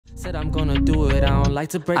Said I'm gonna do it, I don't like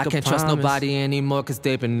to break a promise. I can't trust nobody anymore cause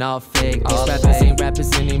they been all fake. These rappers ain't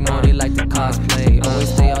rappers anymore, they like to cosplay.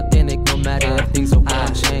 Always stay authentic no matter if things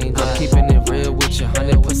around change. I'm keeping it real with you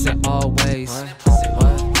 100% always.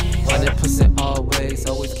 100% always,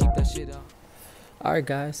 always keep that shit up. Alright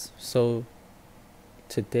guys, so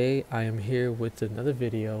today I am here with another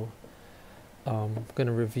video. I'm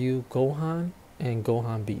gonna review Gohan and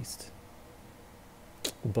Gohan Beast.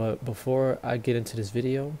 But before I get into this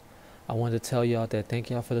video, I wanted to tell y'all that thank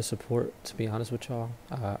y'all for the support. To be honest with y'all,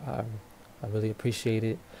 I really appreciate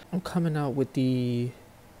it. I'm coming out with the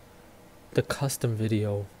custom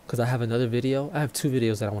video because I have another video. I have two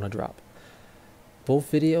videos that I want to drop.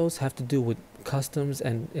 Both videos have to do with customs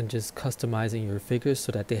and just customizing your figures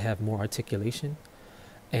so that they have more articulation.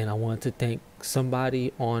 And I wanted to thank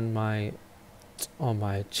somebody on my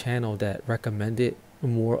channel that recommended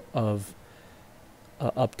more of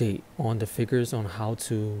an update on the figures, on how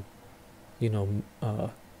to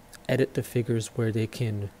edit the figures where they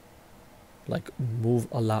can like move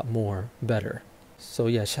a lot more better. So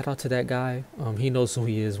yeah, shout out to that guy. He knows who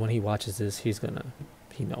he is. When he watches this, he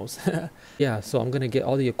knows. Yeah, so I'm gonna get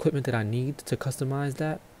all the equipment that I need to customize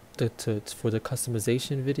that for the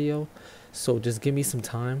customization video. So just give me some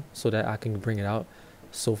time so that I can bring it out.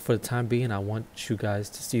 So for the time being, I want you guys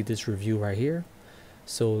to see this review right here.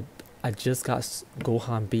 So I just got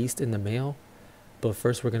Gohan Beast in the mail, but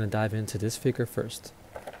first we're gonna dive into this figure first.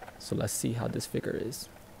 So let's see how this figure is,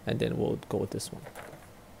 and then we'll go with this one.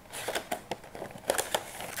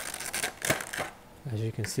 As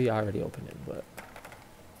you can see, I already opened it, but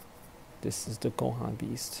this is the Gohan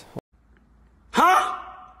Beast. Huh?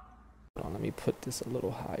 Hold on, let me put this a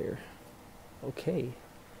little higher. Okay.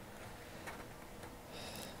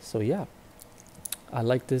 So yeah, I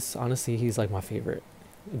like this. Honestly, he's like my favorite.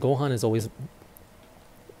 Gohan is always,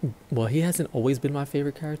 well, he hasn't always been my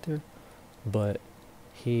favorite character, but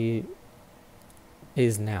he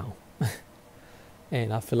is now.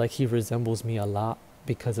 And I feel like he resembles me a lot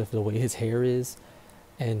because of the way his hair is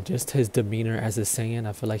and just his demeanor as a Saiyan.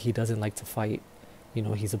 I feel like he doesn't like to fight. You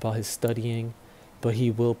know, he's about his studying, but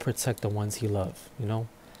he will protect the ones he loves, you know?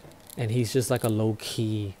 And he's just like a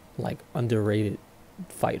low-key, like underrated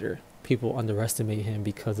fighter. People underestimate him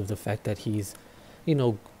because of the fact that he's, you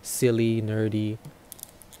know, silly, nerdy,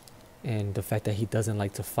 and the fact that he doesn't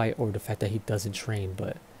like to fight, or the fact that he doesn't train.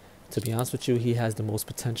 But to be honest with you, he has the most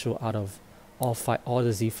potential out of all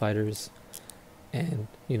the Z fighters. And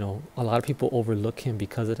you know, a lot of people overlook him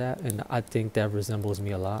because of that, and I think that resembles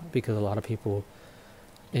me a lot, because a lot of people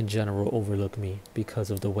in general overlook me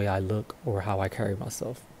because of the way I look or how I carry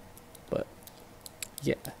myself. But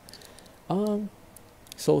yeah,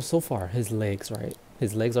 so far his legs, right?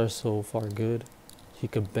 His legs are so far good. He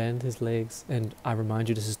can bend his legs, and I remind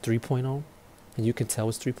you, this is 3.0, and you can tell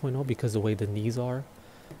it's 3.0 because the way the knees are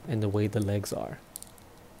and the way the legs are.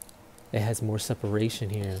 It has more separation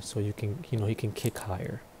here, so you can, you know, he can kick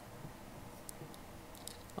higher.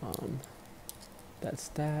 That's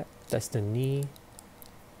the knee.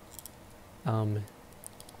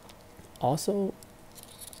 Also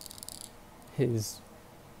his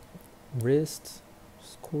wrist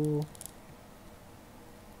is cool.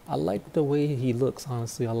 I like the way he looks,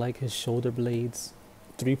 honestly. I like his shoulder blades,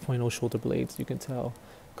 3.0 shoulder blades, you can tell,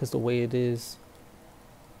 because the way it is.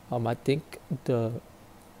 I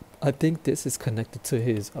think this is connected to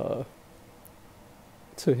his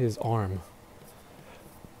arm.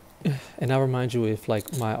 And I remind you, if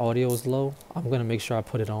like my audio is low, I'm gonna make sure I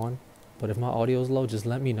put it on. But if my audio is low, just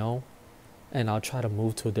let me know, and I'll try to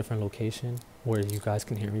move to a different location where you guys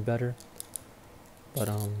can hear me better. But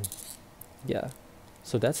yeah.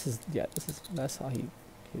 So that's his, yeah, that's how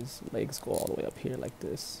his legs go all the way up here like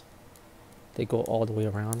this. They go all the way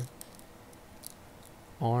around.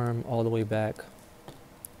 Arm all the way back.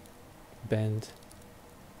 Bend.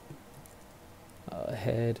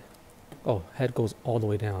 Head. Oh, head goes all the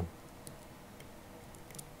way down.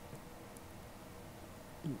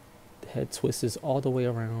 Head twists all the way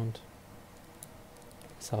around.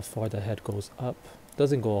 That's how far the head goes up.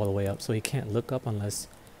 Doesn't go all the way up, so he can't look up unless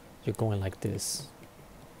you're going like this.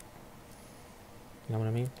 You know what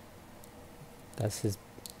I mean? That's his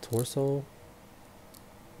torso.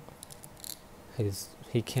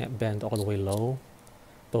 He can't bend all the way low,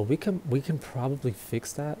 but we can probably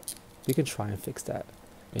fix that. We can try and fix that.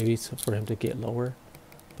 Maybe for him to get lower,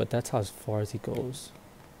 but that's how as far as he goes.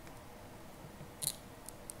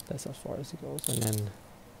 That's as far as he goes, and then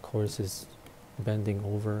of course his bending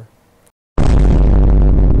over.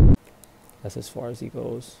 That's as far as he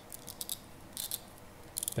goes.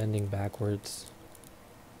 Bending backwards.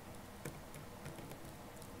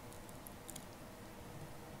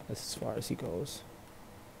 That's as far as he goes.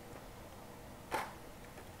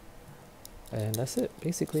 And that's it,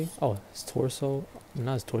 basically. Oh, his torso.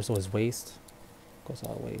 Not his torso, his waist. Goes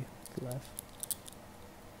all the way to the left.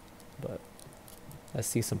 But let's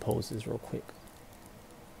see some poses real quick.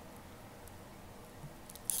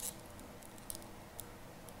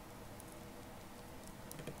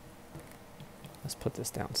 Let's put this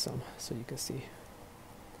down some so you can see.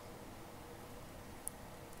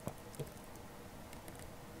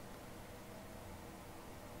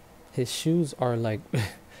 His shoes are like,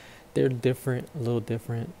 they're different, a little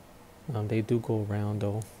different. They do go around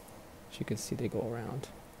though. As you can see, they go around.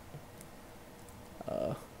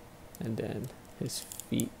 And then his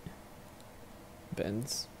feet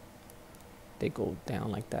bends. They go down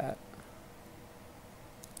like that.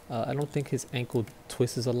 I don't think his ankle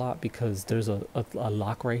twists a lot because there's a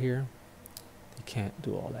lock right here. He can't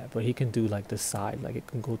do all that, but he can do like the side, like it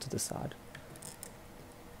can go to the side.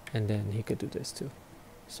 And then he could do this too.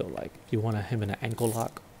 So like if you want him in an ankle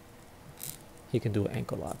lock, he can do an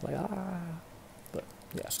ankle lock, like but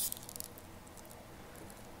yeah.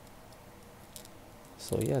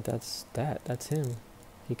 So yeah, that's him.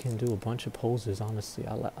 He can do a bunch of poses, honestly.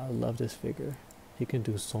 I love this figure. He can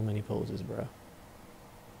do so many poses, bro.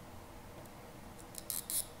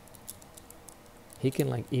 He can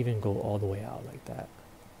like even go all the way out like that.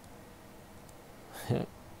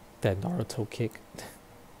 That Naruto kick.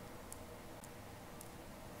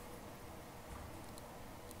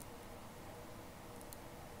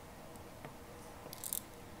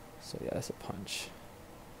 So yeah, that's a punch.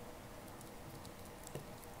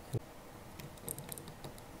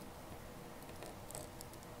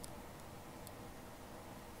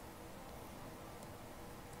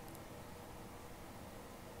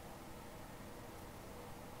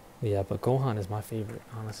 Yeah, but Gohan is my favorite,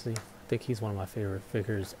 honestly. I think he's one of my favorite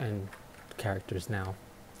figures and characters now.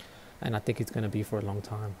 And I think he's gonna be for a long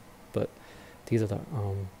time. But these are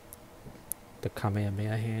the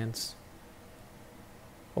Kamehameha hands.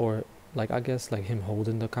 Or like I guess like him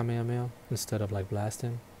holding the Kamehameha instead of like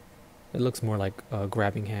blasting. It looks more like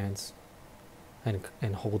grabbing hands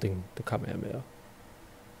and holding the Kamehameha.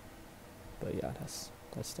 But yeah, that's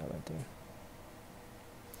that right there.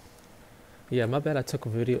 Yeah, my bad. I took a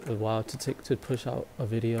while to push out a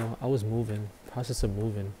video. I was moving, process of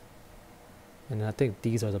moving, and I think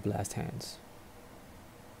these are the blast hands.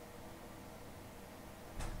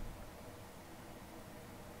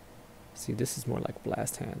 See, this is more like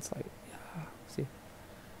blast hands. Like, yeah, see.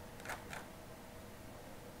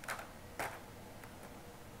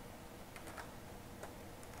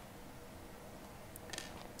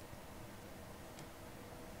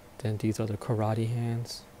 Then these are the karate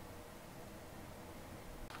hands.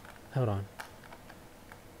 Hold on.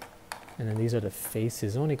 And then these are the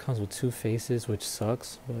faces. It only comes with 2 faces, which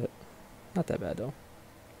sucks, but not that bad though.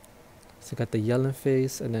 So got the yelling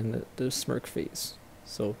face and then the smirk face.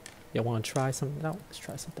 So y'all want to try something out? Let's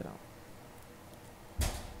try something out.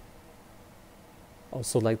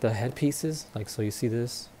 Also, like the headpieces, like so you see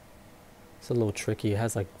this? It's a little tricky. It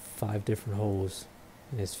has like 5 different holes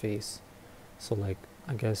in his face. So like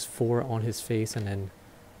I guess 4 on his face and then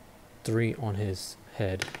 3 on his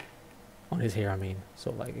head. On his hair, I mean.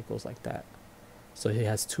 So like it goes like that. So he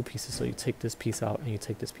has 2 pieces. So you take this piece out and you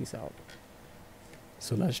take this piece out.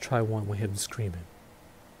 So let's try one with him screaming.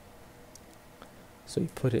 So you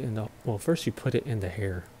put it in the, well, first you put it in the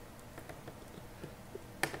hair.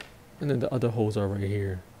 And then the other holes are right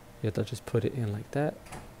here. You have to just put it in like that.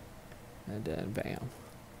 And then bam.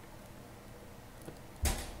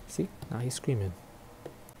 See? Now he's screaming.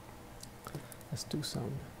 Let's do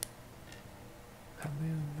some.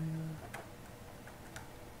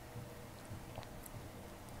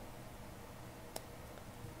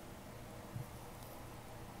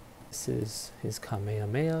 This is his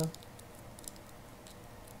Kamehameha.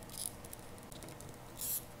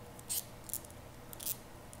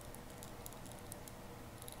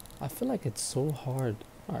 I feel like it's so hard.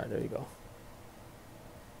 Alright, there you go.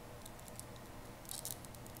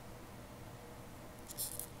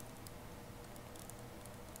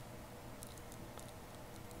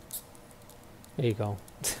 There you go.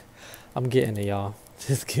 I'm getting it, y'all.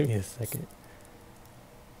 Just give me a second.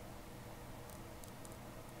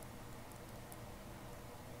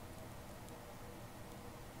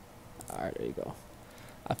 Alright, there you go.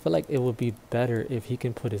 I feel like it would be better if he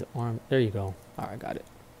can put his arm. There you go. Alright, got it.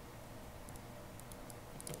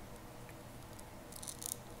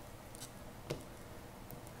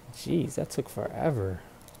 Jeez, that took forever.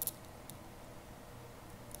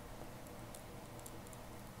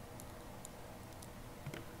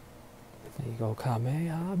 There you go,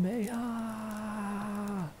 Kamehameha.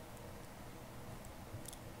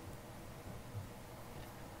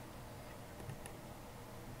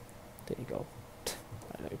 go.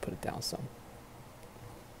 Alright, let me put it down some.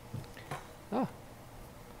 Ah.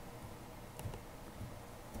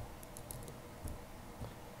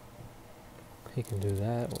 He can do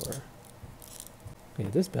that, or yeah,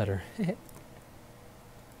 this better.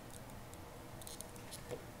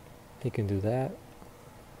 He can do that,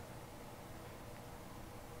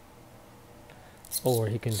 or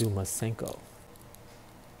he can do Masenko.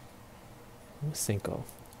 Masenko.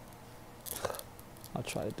 I'll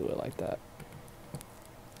try to do it like that.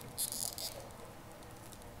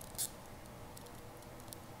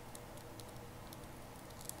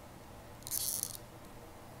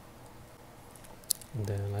 And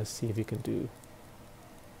then let's see if he can do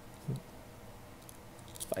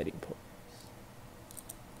fighting pose.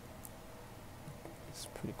 It's a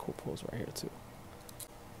pretty cool pose right here too.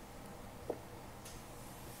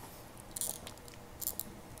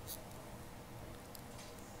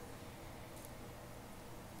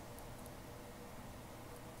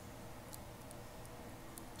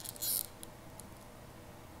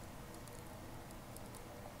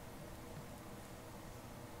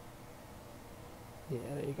 Yeah,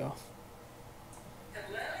 there you go.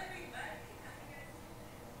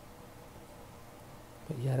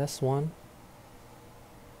 But yeah, that's one.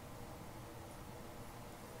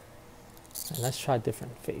 And let's try a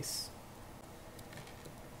different face.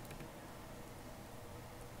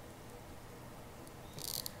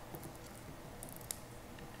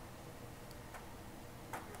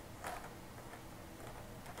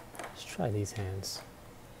 Let's try these hands.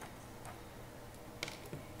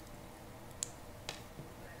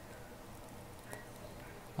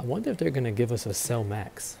 I wonder if they're gonna give us a cell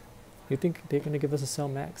max. You think they're gonna give us a cell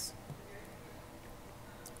max?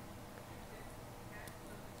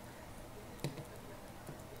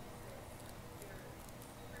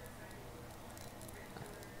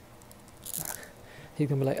 He's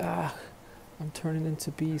gonna be like, ah, I'm turning into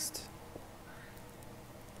Beast.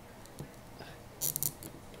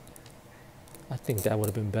 I think that would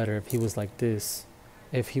have been better if he was like this.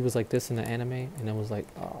 If he was like this in the anime and it was like,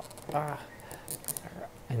 oh, ah,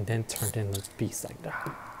 and then turned into Beast, like,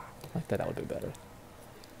 ah, like that would be better.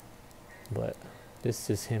 But this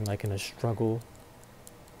is him like in a struggle.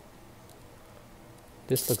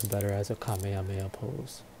 This looks better as a Kamehameha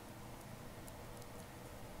pose.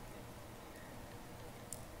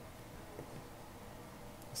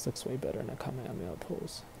 This looks way better in a Kamehameha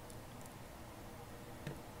pose.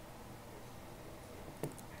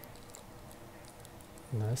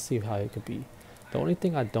 Now let's see how it could be. The only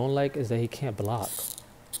thing I don't like is that he can't block.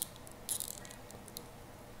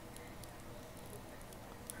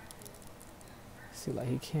 See, like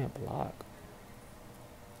he can't block.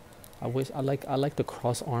 I like the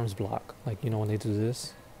cross arms block, like, you know, when they do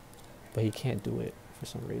this, but he can't do it for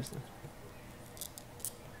some reason.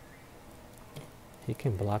 He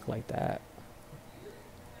can block like that,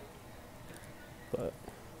 but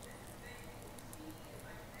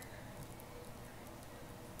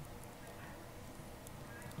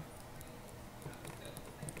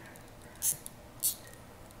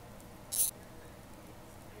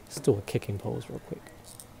let's do a kicking pose real quick.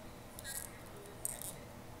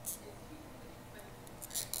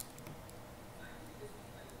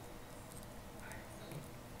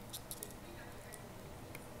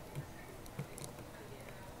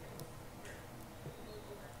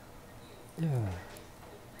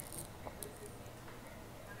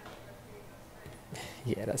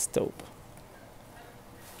 Yeah, that's dope.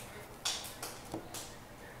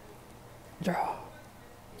 Yeah.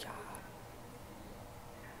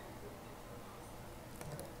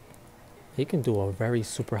 He can do a very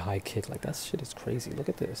super high kick. Like, that shit is crazy. Look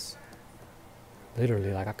at this.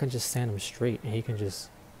 Literally, like, I can just stand him straight and he can just,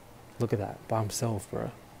 look at that by himself,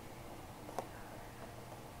 bro.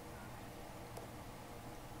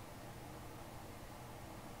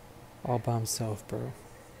 All by himself, bro.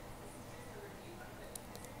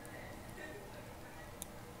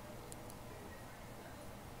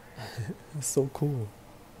 It's so cool.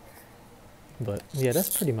 But yeah,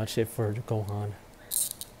 that's pretty much it for Gohan.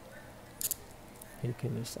 He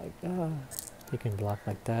can just like, he can block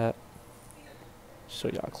like that. Show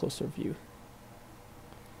y'all a closer view.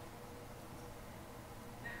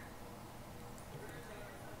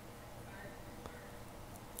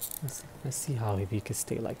 Let's see how he can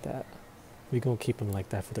stay like that. We're gonna keep him like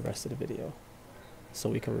that for the rest of the video, so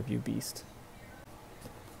we can review Beast.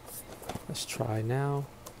 Let's try now.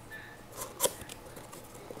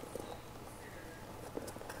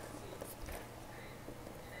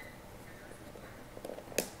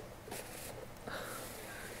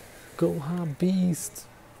 Gohan Beast.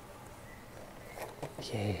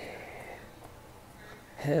 Yeah.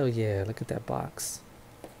 Hell yeah, look at that box.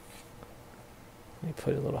 Let me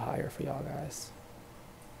put it a little higher for y'all guys.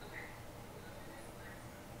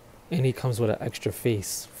 And he comes with an extra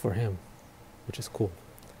face for him, which is cool.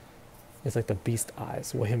 It's like the beast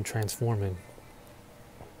eyes with him transforming.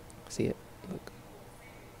 See it? Look.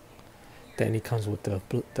 Then he comes with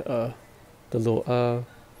the little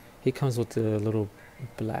he comes with the little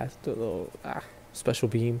blast, the little special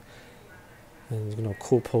beam, and you know,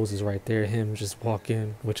 cool poses right there. Him just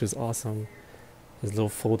walking, which is awesome. His little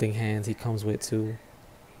folding hands he comes with too,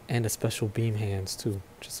 and the special beam hands too,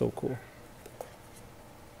 which is so cool.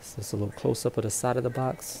 So just a little close up of the side of the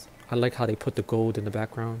box. I like how they put the gold in the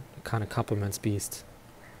background. It kind of complements Beast.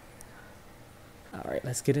 All right,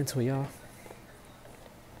 let's get into it, y'all.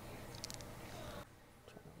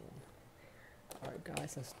 All right,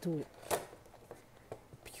 guys, let's do it.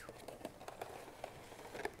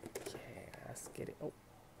 Yeah, let's get it. Oh,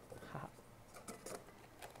 ha.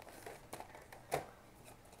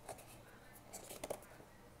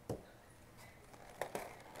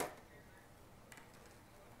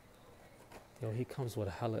 Yo, he comes with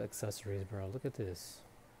a hella accessories, bro. Look at this.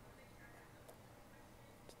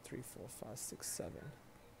 3, 4, 5, 6, 7.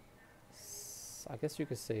 I guess you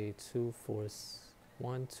could say 2, 4,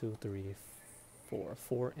 1, 2, 3, 4.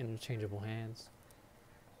 4 interchangeable hands.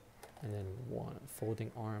 And then 1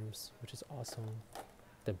 folding arms, which is awesome.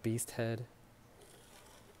 The beast head.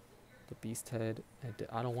 The beast head.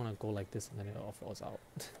 I don't want to go like this and then it all falls out.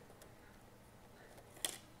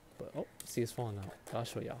 But, oh, see, it's falling out. I'll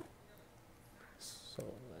show y'all. So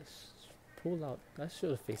let's pull out. Let's show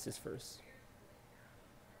the faces first.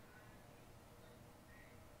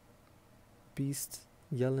 Beast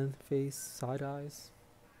yelling face, side eyes.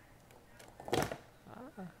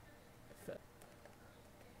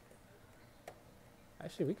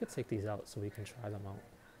 Actually, we could take these out so we can try them out.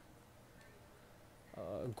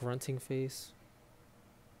 Grunting face.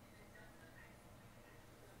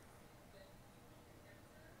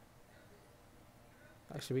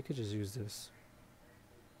 Actually, we could just use this.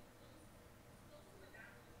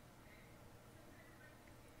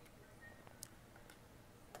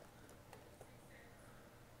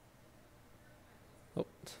 Oh,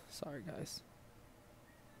 sorry guys.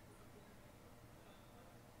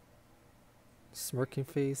 Smirking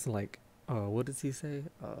face, like, what does he say?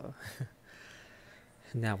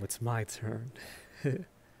 Now it's my turn. And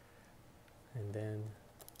then,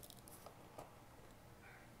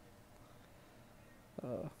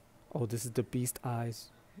 oh, this is the beast eyes.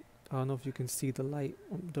 I don't know if you can see the light,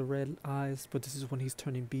 the red eyes, but this is when he's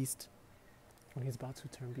turning beast. When he's about to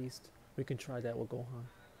turn beast. We can try that with Gohan.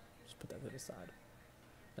 Just put that to the side.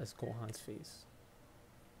 That's Gohan's face.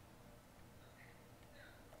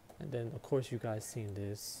 And then, of course, you guys seen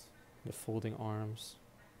this. The folding arms.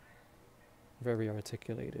 Very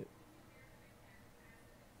articulated.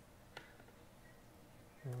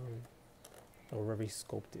 Or very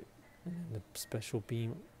sculpted. And then the special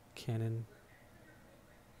beam cannon.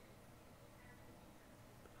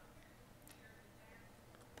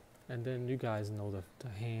 And then you guys know the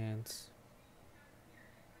hands.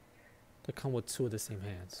 They come with 2 of the same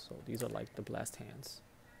hands. So these are like the blast hands.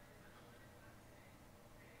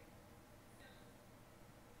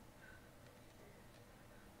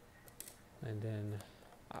 And then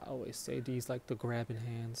I always say these like the grabbing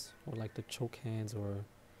hands, or like the choke hands, or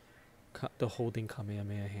the holding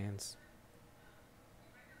Kamehameha hands.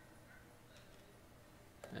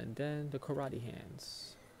 And then the karate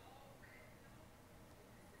hands.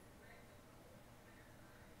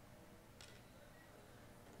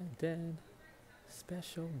 And then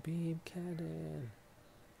special beam cannon.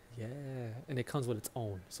 Yeah, and it comes with its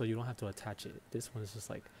own, so you don't have to attach it. This one is just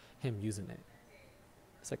like him using it.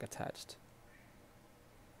 It's like attached.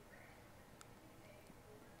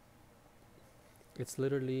 It's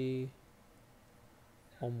literally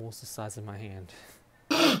almost the size of my hand.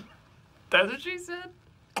 That's what she said?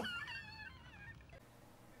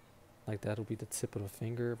 Like that'll be the tip of the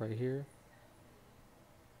finger right here.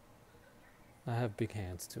 I have big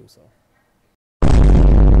hands too, so.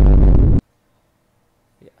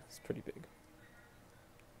 Yeah, it's pretty big.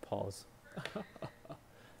 Pause.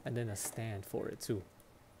 And then a stand for it too.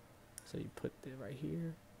 So you put it right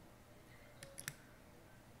here.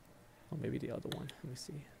 Or maybe the other one. Let me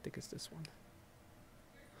see. I think it's this one.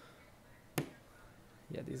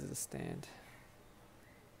 Yeah, this is a stand.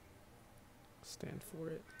 Stand for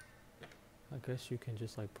it. I guess you can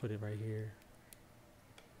just like put it right here.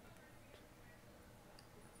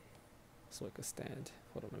 So like a stand.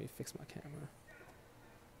 Hold on, let me fix my camera.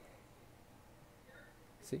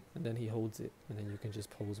 See? And then he holds it, and then you can just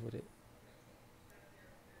pose with it.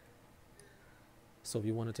 So if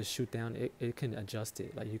you wanted to shoot down, it can adjust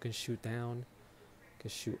it. Like you can shoot down, you can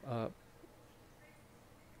shoot up.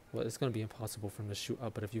 Well, it's gonna be impossible for him to shoot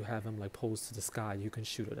up, but if you have him like posed to the sky, you can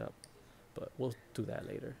shoot it up. But we'll do that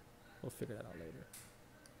later. We'll figure that out later.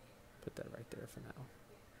 Put that right there for now.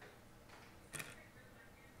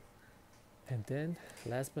 And then,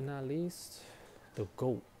 last but not least, the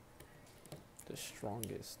GOAT. The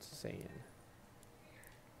strongest Saiyan.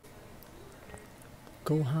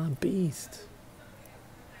 Gohan Beast.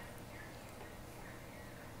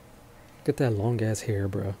 Look at that long ass hair,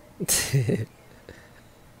 bro.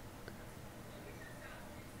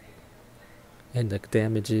 And the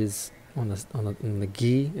damages on the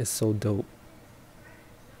gi is so dope.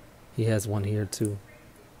 He has one here too.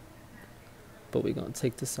 But we're gonna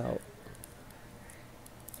take this out.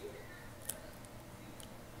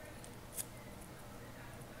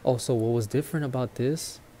 Also, what was different about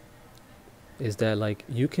this is that like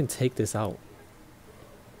you can take this out.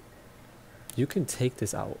 You can take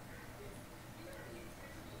this out.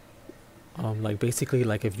 Like basically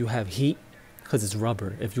like if you have heat, because it's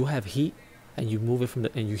rubber, if you have heat and you move it from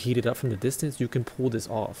and you heat it up from the distance, you can pull this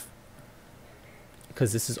off.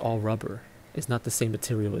 Because this is all rubber. It's not the same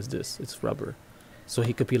material as this. It's rubber. So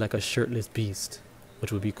he could be like a shirtless beast,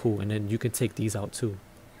 which would be cool. And then you can take these out too.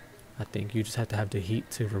 I think you just have to have the heat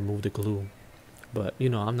to remove the glue. But you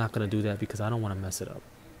know, I'm not gonna do that because I don't want to mess it up.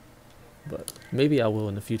 But maybe I will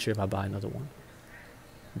in the future if I buy another one.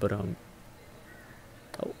 But oh,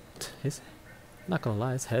 I'm not gonna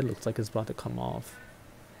lie, his head looks like it's about to come off.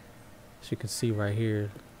 As you can see right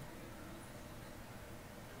here,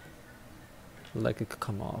 like it could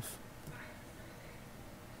come off.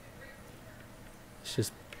 It's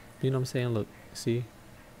just, you know what I'm saying? Look, see?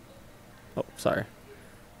 Oh, sorry.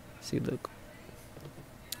 See, look.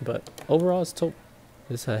 But overall, it's dope.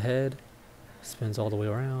 This her head spins all the way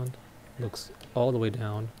around, looks all the way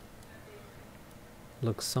down,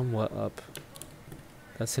 looks somewhat up.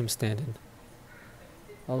 That's him standing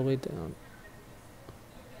all the way down.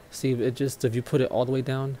 See, if you put it all the way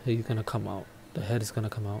down, he's gonna come out. The head is gonna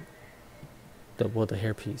come out. The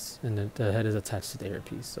hairpiece, and then the head is attached to the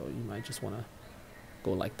hairpiece, so you might just wanna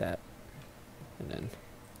go like that. And then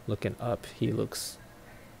looking up, he looks.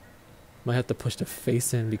 Might have to push the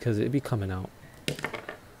face in because it'd be coming out.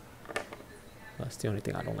 That's the only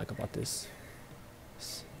thing I don't like about this.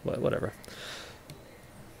 But whatever.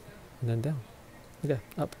 And then down. Yeah,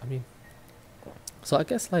 up. I mean, so I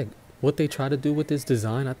guess like what they try to do with this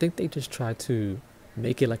design, I think they just try to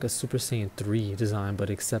make it like a Super Saiyan 3 design,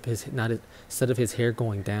 but except instead of his hair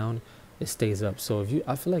going down, it stays up. So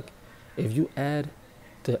I feel like if you add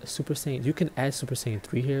the Super Saiyan, you can add Super Saiyan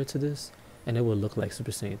 3 hair to this, and it will look like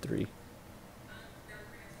Super Saiyan 3.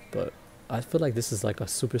 But I feel like this is like a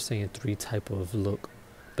Super Saiyan 3 type of look,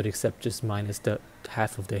 but except just minus the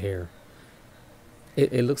half of the hair.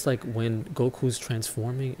 It looks like when Goku's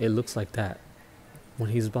transforming, it looks like that. When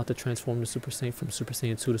he's about to transform to Super Saiyan from Super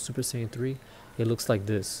Saiyan 2 to Super Saiyan 3, it looks like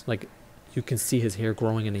this. Like you can see his hair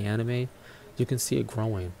growing in the anime. You can see it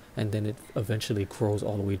growing, and then it eventually grows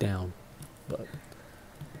all the way down. But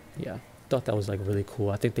yeah, thought that was like really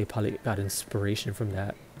cool. I think they probably got inspiration from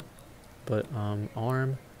that. But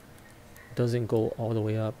arm doesn't go all the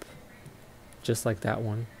way up, just like that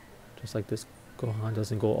one. Just like this Gohan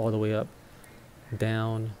doesn't go all the way up.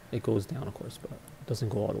 Down, it goes down of course, but it doesn't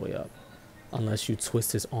go all the way up. Unless you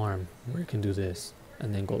twist his arm where it can do this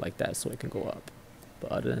and then go like that so it can go up.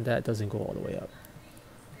 But other than that, it doesn't go all the way up.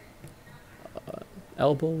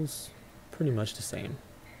 Elbows, pretty much the same.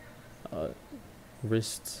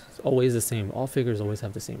 Wrists, always the same. All figures always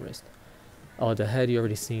have the same wrist. The head you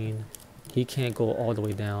already seen. He can't go all the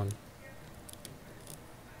way down.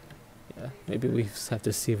 Yeah, maybe we just have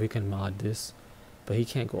to see if we can mod this. But he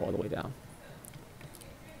can't go all the way down.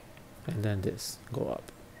 And then this, go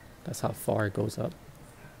up. That's how far it goes up.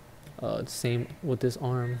 Same with this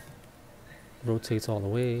arm. Rotates all the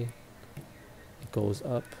way. It goes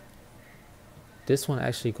up. This one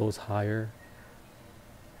actually goes higher.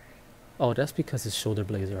 Oh, that's because his shoulder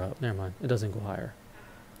blades are up. Never mind. It doesn't go higher.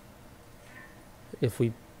 If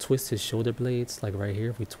we twist his shoulder blades, like right here,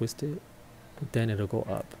 if we twist it, then it'll go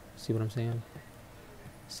up. See what I'm saying?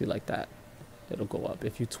 See, like that. It'll go up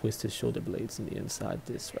if you twist his shoulder blades in the inside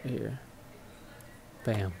this right here.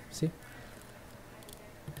 Bam. See?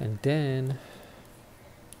 And then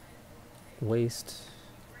waist,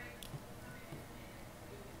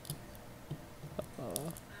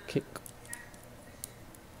 kick,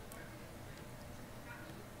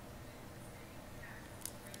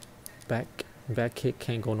 back kick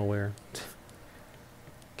can't go nowhere.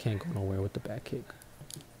 Can't go nowhere with the back kick.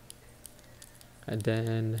 And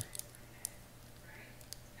then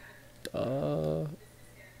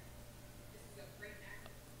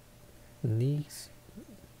Knees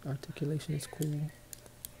articulation is cool.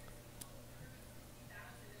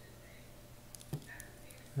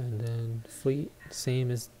 And then feet,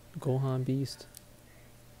 same as Gohan Beast.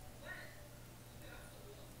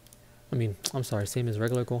 I'm sorry, same as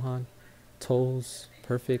regular Gohan. Toes,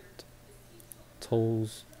 perfect.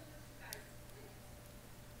 Toes.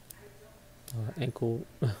 Ankle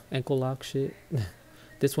lock shit.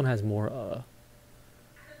 This one has more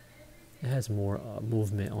it has more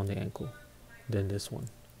movement on the ankle than this one.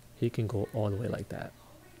 He can go all the way like that.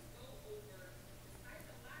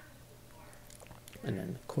 And then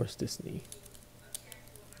of course this knee.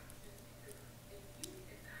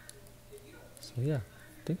 So yeah,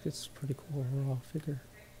 I think it's pretty cool overall figure.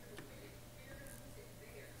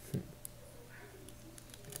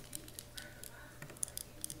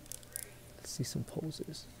 Let's see some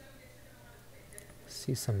poses.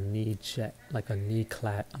 See some knee check, like a knee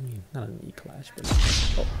clash. I mean, not a knee clash, but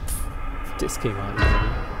oh, this came out easily.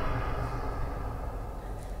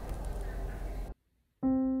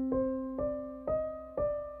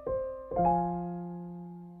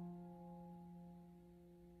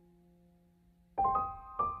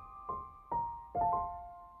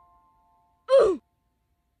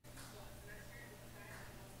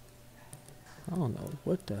 I don't know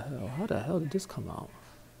what the hell. How the hell did this come out?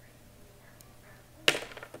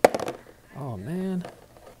 Oh man.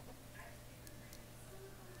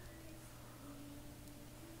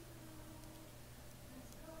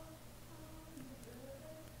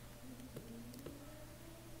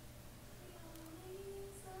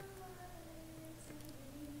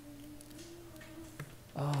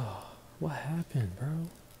 Oh, what happened, bro?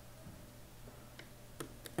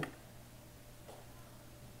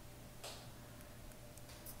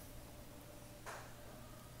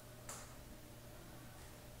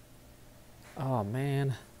 Oh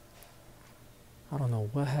man, I don't know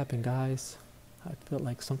what happened, guys. I feel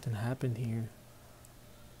like something happened here.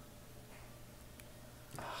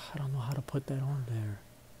 I don't know how to put that on there.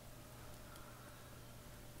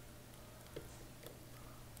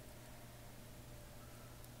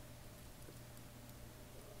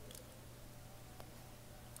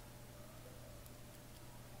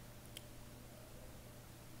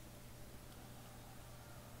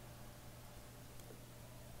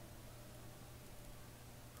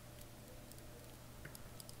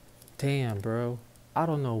 Damn, bro. I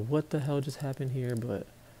don't know what the hell just happened here, but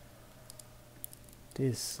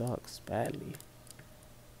this sucks badly.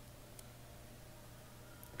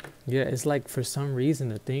 Yeah, it's like for some reason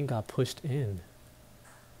the thing got pushed in.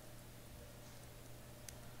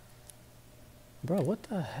 Bro, what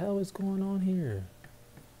the hell is going on here?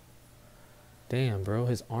 Damn, bro,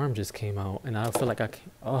 his arm just came out and I feel like I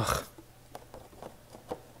can't. Ugh.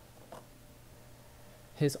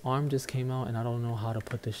 His arm just came out and I don't know how to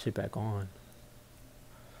put this shit back on.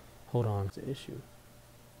 Hold on, it's the issue.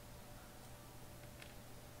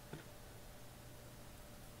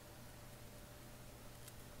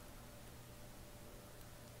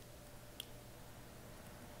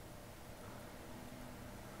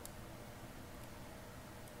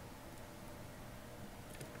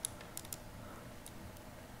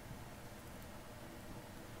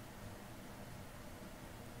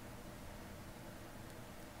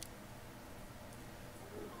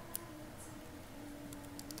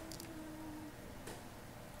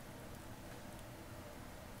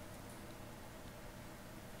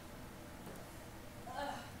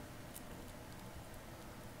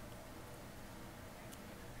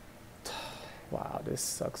 Wow, this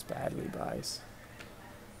sucks badly, guys.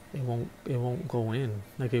 It won't go in.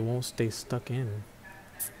 Like it won't stay stuck in.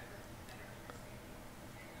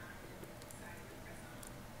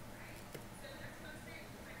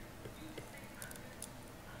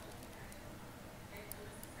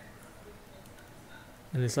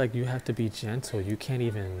 And it's like you have to be gentle. You can't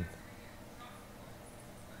even.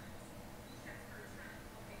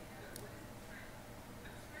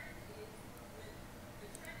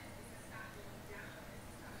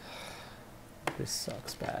 This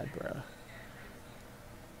sucks bad, bruh.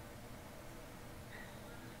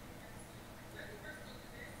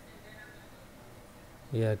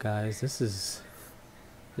 Yeah, guys, this is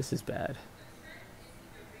bad.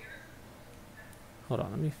 Hold on,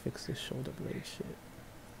 let me fix this shoulder blade shit.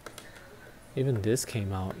 Even this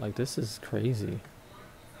came out. Like, this is crazy.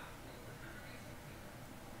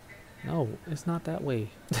 No, it's not that way.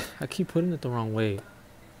 I keep putting it the wrong way.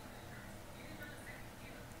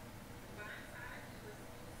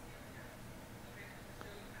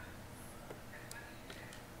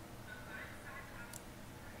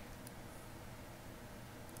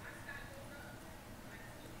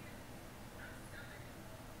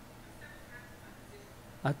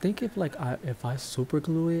 I think if I super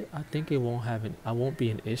glue it, I think it won't have an I won't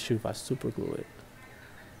be an issue if I super glue it.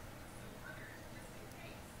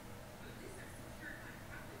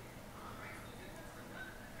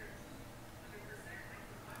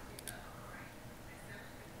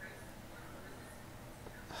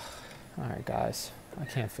 Alright guys, I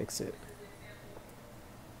can't fix it.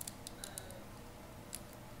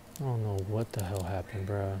 I don't know what the hell happened,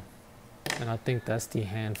 bruh. And I think that's the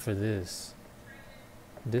hand for this.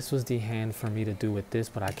 This was the hand for me to do with this,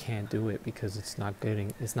 but I can't do it because it's not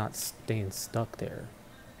staying stuck there.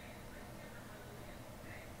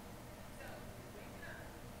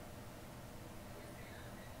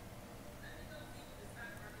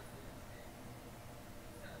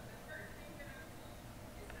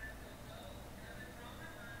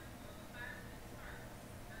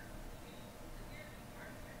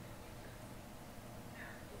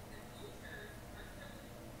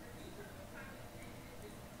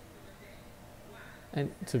 And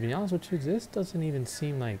to be honest with you, this doesn't even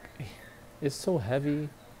seem like it's so heavy.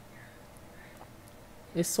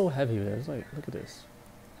 It's so heavy there. It's like, look at this.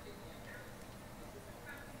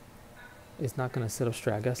 It's not gonna sit up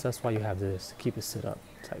straight. I guess that's why you have this to keep it sit up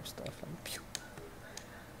type stuff. Like, pew.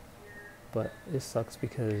 But it sucks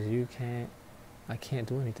because I can't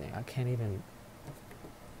do anything. I can't even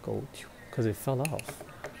go because it fell off.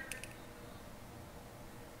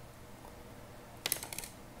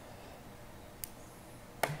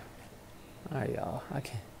 Alright y'all,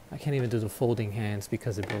 I can't even do the folding hands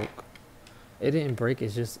because it broke. It didn't break,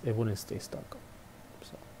 it's just it wouldn't stay stuck.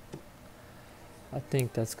 So I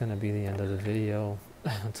think that's gonna be the end of the video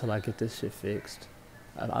until I get this shit fixed.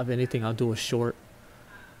 If anything, I'll do a short.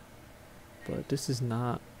 But this is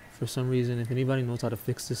not, for some reason, if anybody knows how to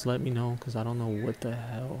fix this, let me know, because I don't know what the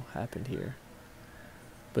hell happened here.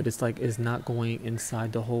 But it's like it's not going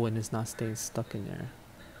inside the hole and it's not staying stuck in there.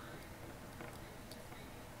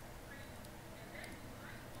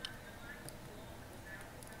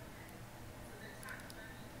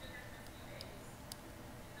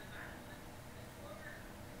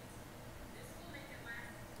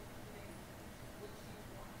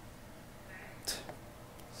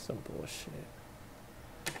 Some bullshit.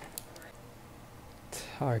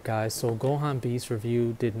 Alright guys, so Gohan Beast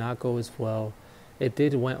review did not go as well.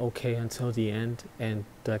 It went okay until the end, and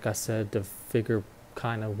like I said, the figure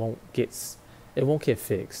kind of won't get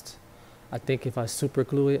fixed. I think if I super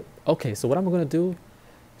glue it, okay, so what I'm gonna do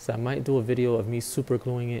is I might do a video of me super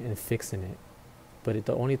gluing it and fixing it. But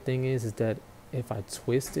the only thing is that if I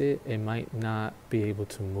twist it, it might not be able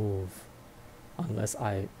to move unless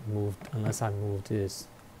I move this.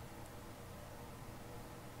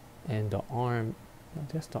 And the arm,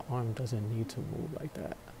 I guess the arm doesn't need to move like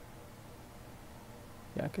that.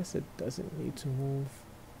 Yeah, I guess it doesn't need to move.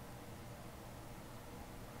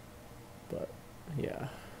 But yeah,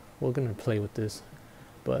 we're gonna play with this.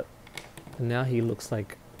 But now he looks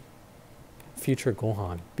like future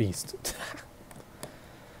Gohan Beast.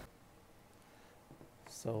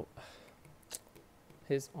 So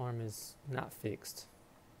his arm is not fixed,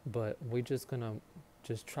 but we're just gonna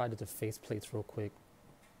try the face plates real quick,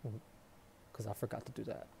 because I forgot to do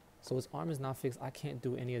that. So his arm is not fixed. I can't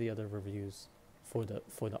do any of the other reviews for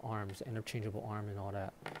the arms, interchangeable arm and all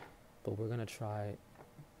that. But we're gonna try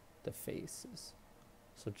the faces.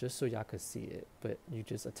 So just so y'all could see it, but you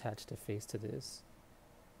just attach the face to this,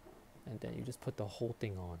 and then you just put the whole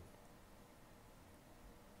thing on.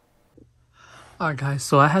 Alright guys,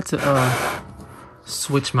 so I had to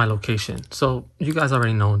switch my location. So you guys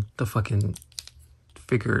already know the fucking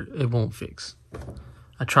figure, it won't fix.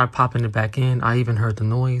 I tried popping it back in. I even heard the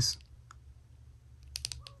noise.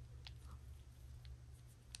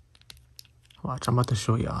 Watch, I'm about to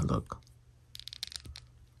show y'all. Look.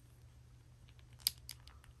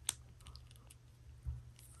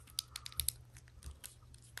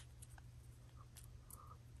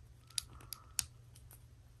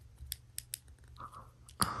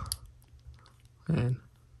 And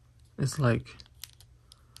it's like,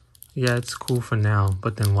 yeah, it's cool for now,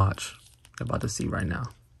 but then watch. You're about to see right now.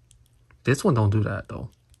 This one don't do that though.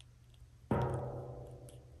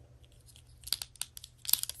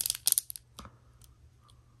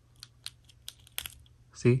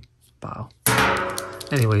 See? Bow.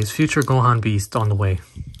 Anyways, future Gohan Beast on the way.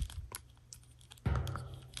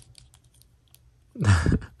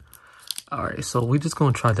 Alright, so we're just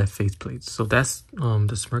gonna try that face plate. So that's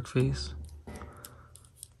the smirk face.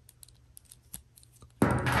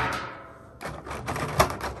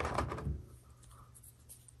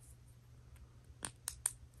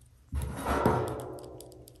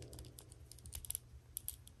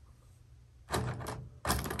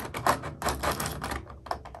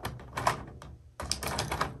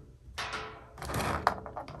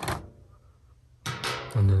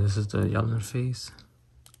 And then this is the yellow face.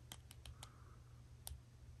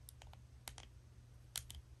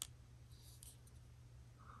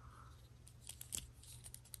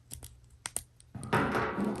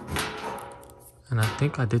 And I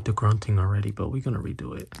think I did the grunting already, but we're gonna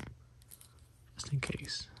redo it. Just in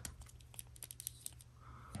case.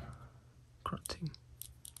 Grunting.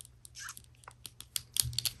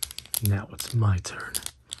 Now it's my turn.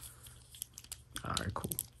 Alright,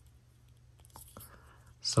 cool.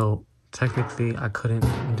 So technically I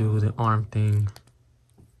couldn't do the arm thing.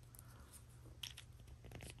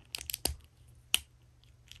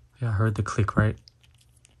 Yeah, I heard the click, right?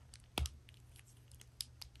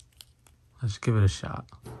 Let's give it a shot.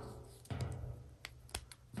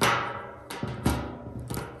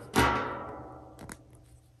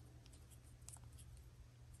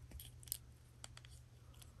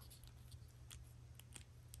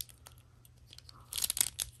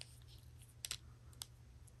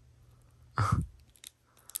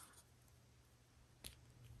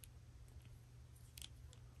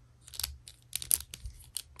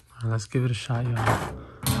 Let's give it a shot, y'all.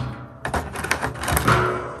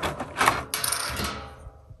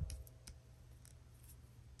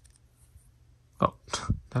 Oh,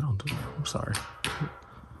 that don't do it. I'm sorry.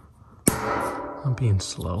 I'm being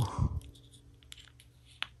slow.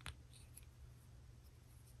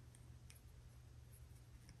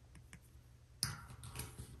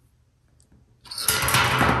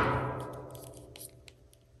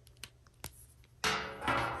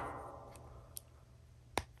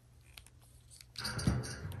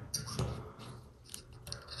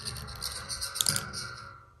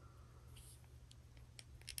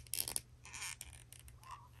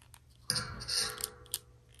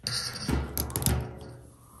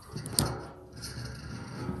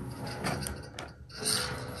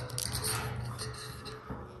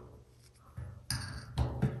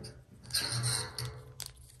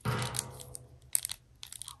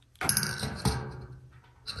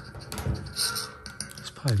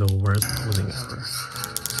 Probably the worst posing ever.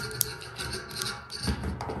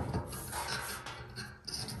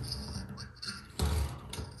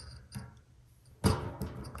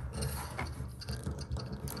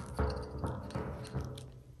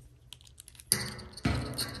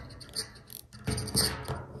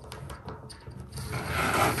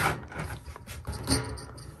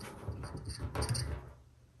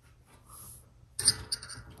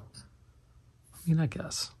 I mean, I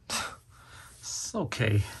guess. It's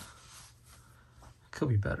okay. Could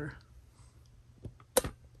be better.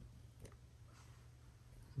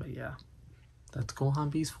 But yeah, that's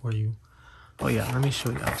Gohan Beast for you. Oh yeah, let me show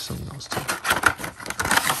you guys something else too.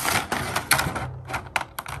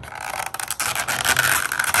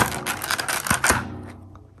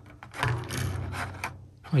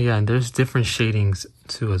 Oh yeah, and there's different shadings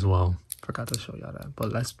too as well. Forgot to show y'all that.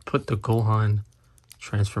 But let's put the Gohan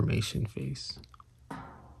transformation face.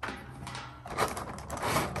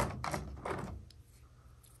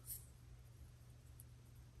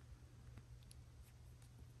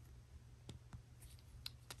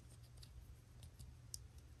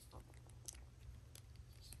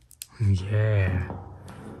 Yeah.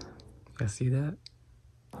 You guys see that?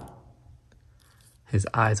 His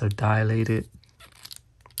eyes are dilated.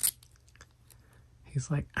 He's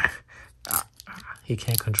like, he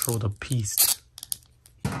can't control the beast.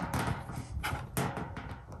 There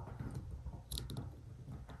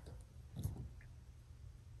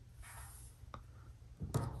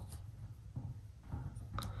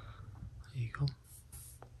you go.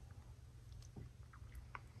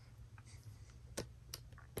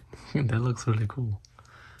 That looks really cool.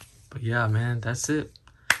 But yeah, man, that's it.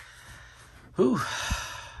 Whew.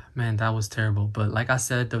 Man, that was terrible. But like I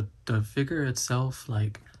said, the figure itself,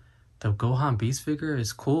 like the Gohan Beast figure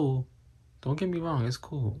is cool. Don't get me wrong, it's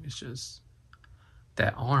cool. It's just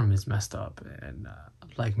that arm is messed up. And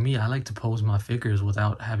like me, I like to pose my figures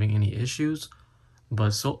without having any issues.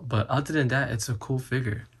 But other than that, it's a cool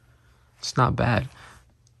figure. It's not bad.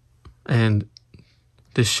 And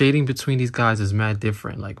the shading between these guys is mad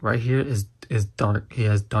different. Like right here is dark. He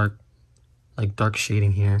has dark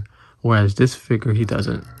shading here. Whereas this figure, he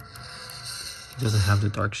doesn't. He doesn't have the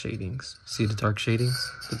dark shadings. See the dark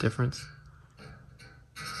shadings? The difference?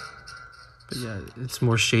 But yeah, it's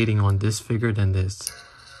more shading on this figure than this.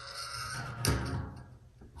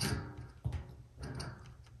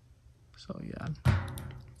 So yeah.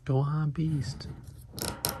 Gohan Beast.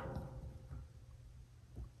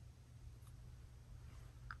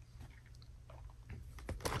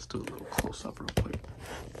 Let's do a little close up real quick.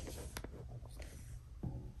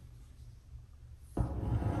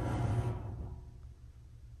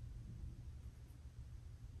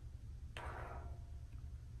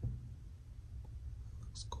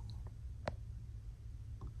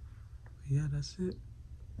 yeah, that's it.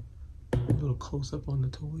 A little close up on the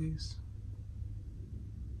toys.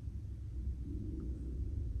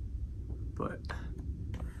 But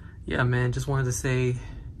yeah, man, just wanted to say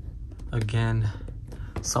again,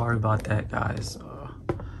 sorry about that, guys.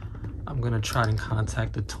 I'm gonna try and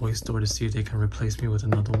contact the toy store to see if they can replace me with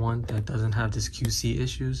another one that doesn't have this QC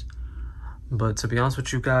issues. But to be honest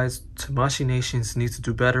with you guys, Tamashii Nations needs to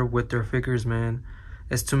do better with their figures, man.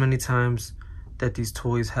 It's too many times that these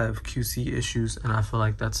toys have QC issues, and I feel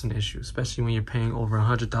like that's an issue, especially when you're paying over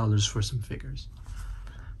 $100 for some figures.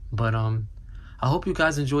 But I hope you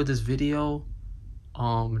guys enjoyed this video.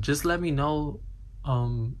 Just let me know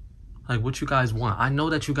like what you guys want. I know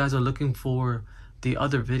that you guys are looking for the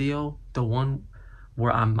other video, the one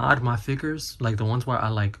where I mod my figures, like the ones where I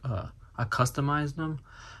like I customize them.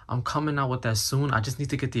 I'm coming out with that soon. I just need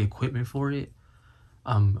to get the equipment for it.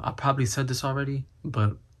 I probably said this already,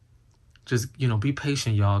 but just, you know, be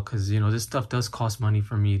patient, y'all, because, you know, this stuff does cost money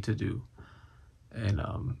for me to do. And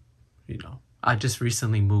you know, I just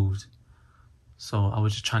recently moved, so I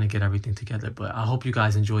was just trying to get everything together. But I hope you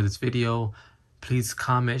guys enjoyed this video. Please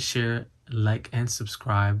comment, share, like, and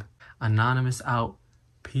subscribe. Anonymous out.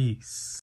 Peace.